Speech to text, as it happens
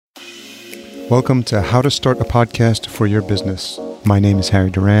Welcome to How to Start a Podcast for Your Business. My name is Harry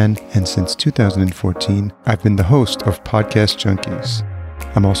Duran, and since 2014, I've been the host of Podcast Junkies.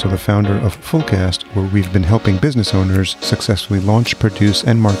 I'm also the founder of Fullcast, where we've been helping business owners successfully launch, produce,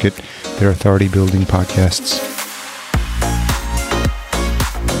 and market their authority-building podcasts.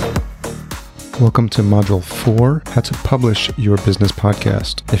 Welcome to Module 4, How to Publish Your Business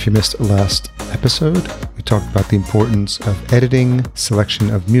Podcast. If you missed last episode, we talked about the importance of editing, selection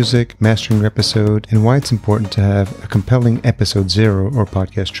of music, mastering your episode, and why it's important to have a compelling episode 0 or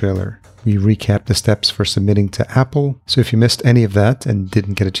podcast trailer. We recapped the steps for submitting to Apple, so if you missed any of that and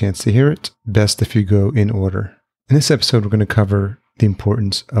didn't get a chance to hear it, best if you go in order. In this episode, we're going to cover the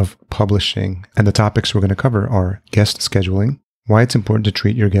importance of publishing, and the topics we're going to cover are guest scheduling, why it's important to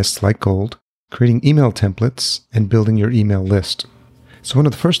treat your guests like gold, creating email templates, and building your email list. So one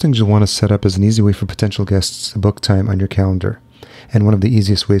of the first things you'll want to set up is an easy way for potential guests to book time on your calendar. And one of the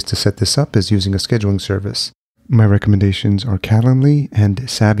easiest ways to set this up is using a scheduling service. My recommendations are Calendly and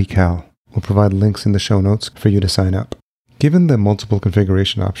SavvyCal. We'll provide links in the show notes for you to sign up. Given the multiple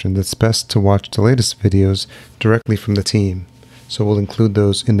configuration options, it's best to watch the latest videos directly from the team. So we'll include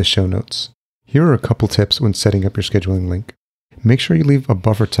those in the show notes. Here are a couple tips when setting up your scheduling link. Make sure you leave a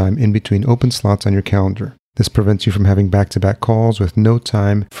buffer time in between open slots on your calendar. This prevents you from having back-to-back calls with no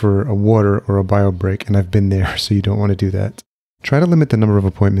time for a water or a bio break, and I've been there, so you don't want to do that. Try to limit the number of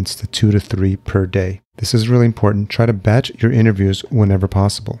appointments to 2 to 3 per day. This is really important. Try to batch your interviews whenever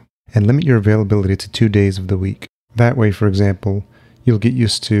possible, and limit your availability to 2 days of the week. That way, for example, you'll get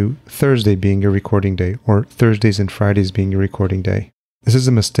used to Thursday being your recording day, or Thursdays and Fridays being your recording day. This is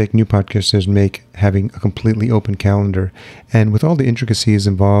a mistake new podcasters make, having a completely open calendar, and with all the intricacies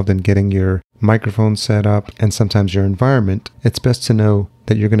involved in getting your microphone set up and sometimes your environment, it's best to know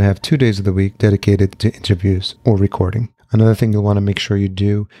that you're going to have 2 days of the week dedicated to interviews or recording. Another thing you'll want to make sure you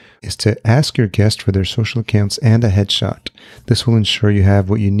do is to ask your guest for their social accounts and a headshot. This will ensure you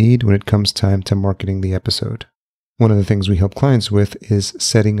have what you need when it comes time to marketing the episode. One of the things we help clients with is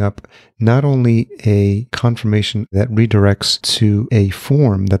setting up not only a confirmation that redirects to a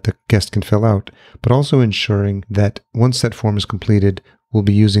form that the guest can fill out, but also ensuring that once that form is completed, we'll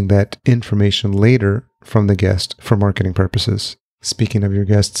be using that information later from the guest for marketing purposes. Speaking of your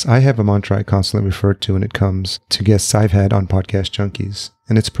guests, I have a mantra I constantly refer to when it comes to guests I've had on Podcast Junkies,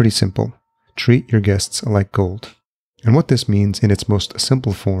 and it's pretty simple. Treat your guests like gold. And what this means in its most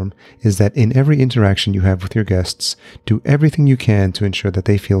simple form is that in every interaction you have with your guests, do everything you can to ensure that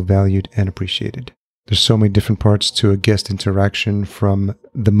they feel valued and appreciated. There's so many different parts to a guest interaction, from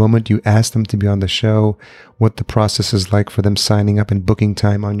the moment you ask them to be on the show, what the process is like for them signing up and booking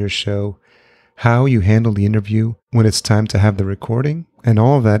time on your show, how you handle the interview when it's time to have the recording, and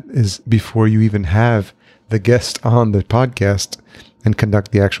all of that is before you even have the guest on the podcast and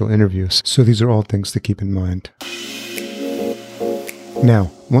conduct the actual interviews. So these are all things to keep in mind.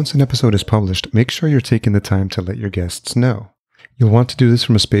 Now, once an episode is published, make sure you're taking the time to let your guests know. You'll want to do this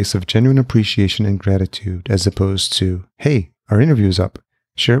from a space of genuine appreciation and gratitude, as opposed to, hey, our interview is up,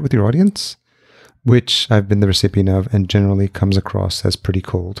 share it with your audience, which I've been the recipient of and generally comes across as pretty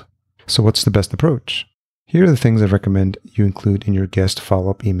cold. So what's the best approach? Here are the things I recommend you include in your guest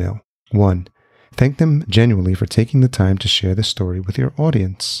follow-up email. 1. Thank them genuinely for taking the time to share the story with your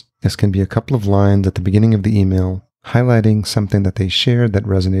audience. This can be a couple of lines at the beginning of the email, highlighting something that they shared that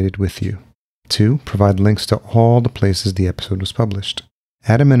resonated with you. 2. Provide links to all the places the episode was published.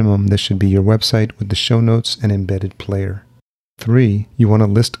 At a minimum, this should be your website with the show notes and embedded player. 3. You want to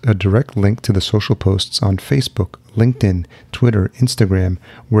list a direct link to the social posts on Facebook, LinkedIn, Twitter, Instagram,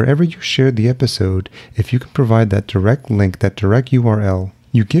 wherever you shared the episode. If you can provide that direct link, that direct URL,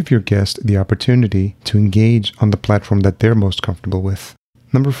 you give your guest the opportunity to engage on the platform that they're most comfortable with.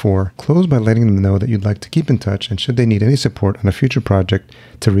 Number 4, close by letting them know that you'd like to keep in touch, and should they need any support on a future project,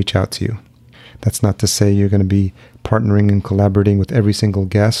 to reach out to you. That's not to say you're going to be partnering and collaborating with every single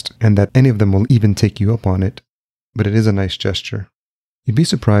guest and that any of them will even take you up on it, but it is a nice gesture. You'd be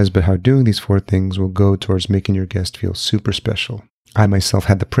surprised by how doing these 4 things will go towards making your guest feel super special. I myself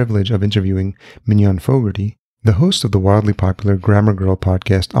had the privilege of interviewing Mignon Fogarty, the host of the wildly popular Grammar Girl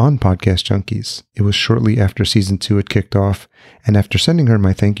podcast on Podcast Junkies. It was shortly after Season 2 had kicked off, and after sending her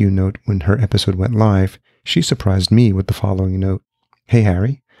my thank you note when her episode went live, she surprised me with the following note. Hey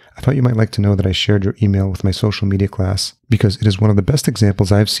Harry, I thought you might like to know that I shared your email with my social media class because it is one of the best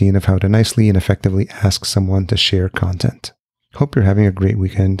examples I've seen of how to nicely and effectively ask someone to share content. Hope you're having a great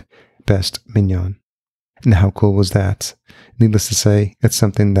weekend. Best, Mignon. And how cool was that? Needless to say, it's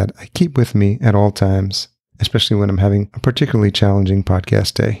something that I keep with me at all times, especially when I'm having a particularly challenging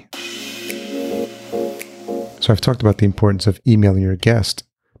podcast day. So I've talked about the importance of emailing your guest,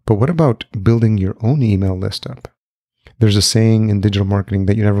 But what about building your own email list up? There's a saying in digital marketing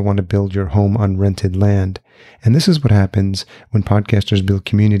that you never want to build your home on rented land. And this is what happens when podcasters build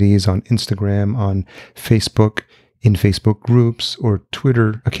communities on Instagram, on Facebook, in Facebook groups, or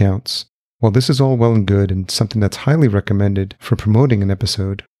Twitter accounts. While this is all well and good and something that's highly recommended for promoting an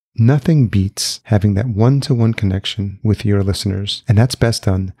episode, nothing beats having that one-to-one connection with your listeners, and that's best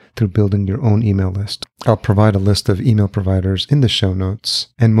done through building your own email list. I'll provide a list of email providers in the show notes,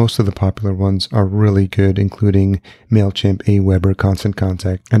 and most of the popular ones are really good, including MailChimp, Aweber, Constant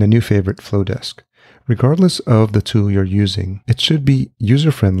Contact, and a new favorite, Flowdesk. Regardless of the tool you're using, it should be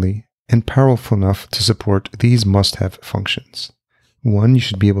user-friendly and powerful enough to support these must-have functions. One, you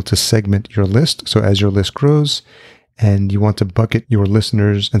should be able to segment your list, so as your list grows, and you want to bucket your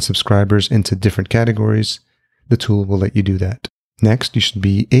listeners and subscribers into different categories, the tool will let you do that. Next, you should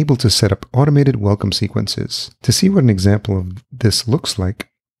be able to set up automated welcome sequences. To see what an example of this looks like,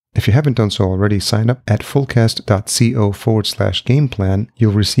 if you haven't done so already, sign up at fullcast.co/gameplan.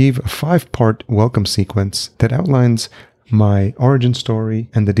 You'll receive a 5-part welcome sequence that outlines my origin story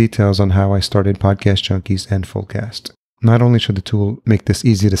and the details on how I started Podcast Junkies and Fullcast. Not only should the tool make this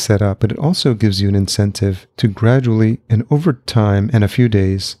easy to set up, but it also gives you an incentive to gradually and over time and a few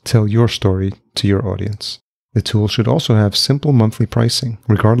days tell your story to your audience. The tool should also have simple monthly pricing,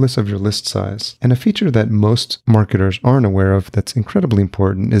 regardless of your list size. And a feature that most marketers aren't aware of that's incredibly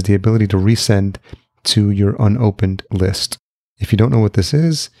important is the ability to resend to your unopened list. If you don't know what this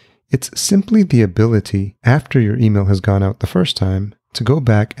is, it's simply the ability, after your email has gone out the first time, to go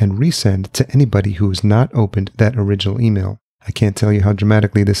back and resend to anybody who has not opened that original email. I can't tell you how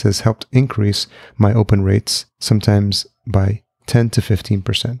dramatically this has helped increase my open rates, sometimes by 10 to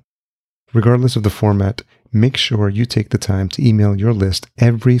 15%. Regardless of the format, make sure you take the time to email your list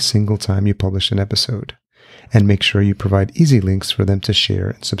every single time you publish an episode, and make sure you provide easy links for them to share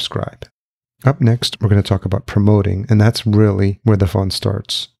and subscribe. Up next, we're going to talk about promoting, and that's really where the fun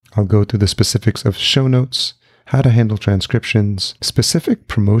starts. I'll go through the specifics of show notes, how to handle transcriptions, specific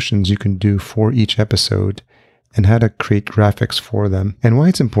promotions you can do for each episode, and how to create graphics for them, and why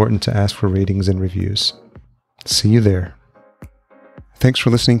it's important to ask for ratings and reviews. See you there. Thanks for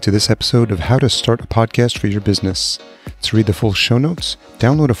listening to this episode of How to Start a Podcast for Your Business. To read the full show notes,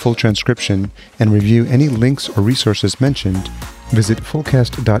 download a full transcription, and review any links or resources mentioned, visit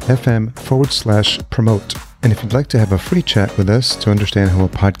fullcast.fm/promote. And if you'd like to have a free chat with us to understand how a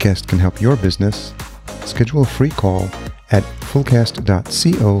podcast can help your business, schedule a free call at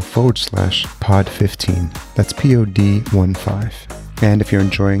fullcast.co/pod15. That's POD15. And if you're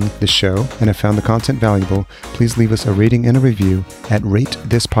enjoying the show and have found the content valuable, please leave us a rating and a review at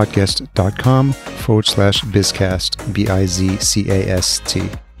ratethispodcast.com/bizcast,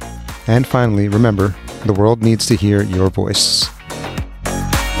 BIZCAST. And finally, remember, the world needs to hear your voice.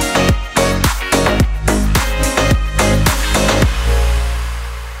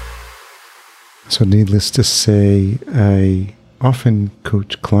 So needless to say, I often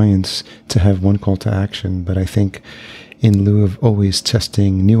coach clients to have one call to action, but I think in lieu of always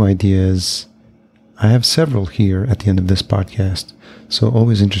testing new ideas, I have several here at the end of this podcast. So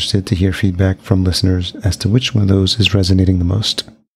always interested to hear feedback from listeners as to which one of those is resonating the most.